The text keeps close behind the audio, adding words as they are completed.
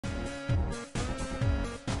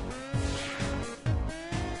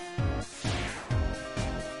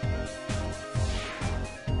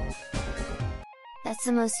That's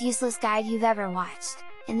the most useless guide you've ever watched,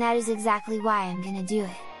 and that is exactly why I'm gonna do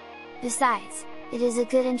it. Besides, it is a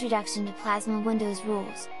good introduction to Plasma Windows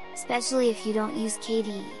rules, especially if you don't use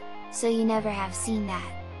KDE, so you never have seen that.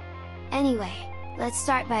 Anyway, let's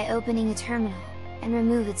start by opening a terminal, and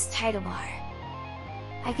remove its title bar.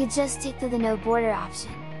 I could just stick to the no border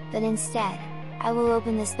option, but instead, I will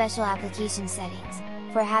open the special application settings,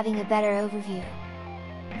 for having a better overview.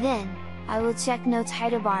 Then, I will check no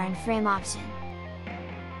title bar and frame option,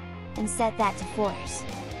 and set that to force.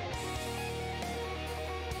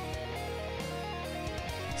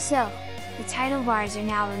 So, the title bars are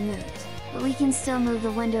now removed, but we can still move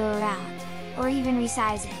the window around, or even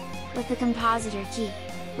resize it, with the compositor key,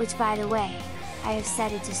 which by the way, I have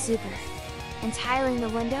set it to super. And tiling the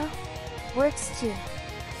window? Works too!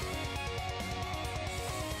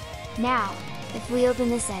 Now, if we open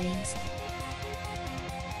the settings,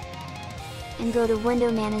 and go to Window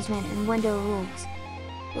Management and Window Rules,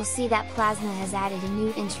 we'll see that Plasma has added a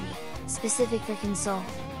new entry, specific for console.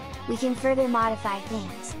 We can further modify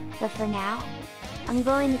things, but for now, I'm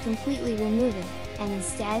going to completely remove it, and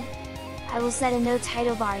instead, I will set a no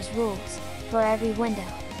title bars rules, for every window.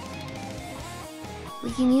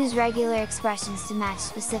 We can use regular expressions to match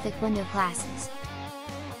specific window classes.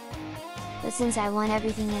 But since I want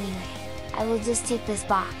everything anyway, I will just tick this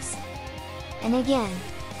box. And again,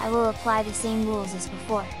 I will apply the same rules as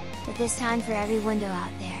before, but this time for every window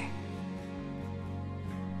out there.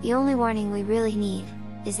 The only warning we really need,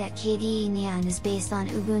 is that KDE Neon is based on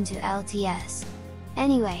Ubuntu LTS.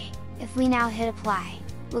 Anyway, if we now hit apply,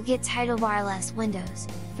 we'll get title bar less windows,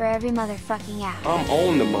 for every motherfucking app. I'm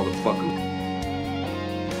on the motherfucking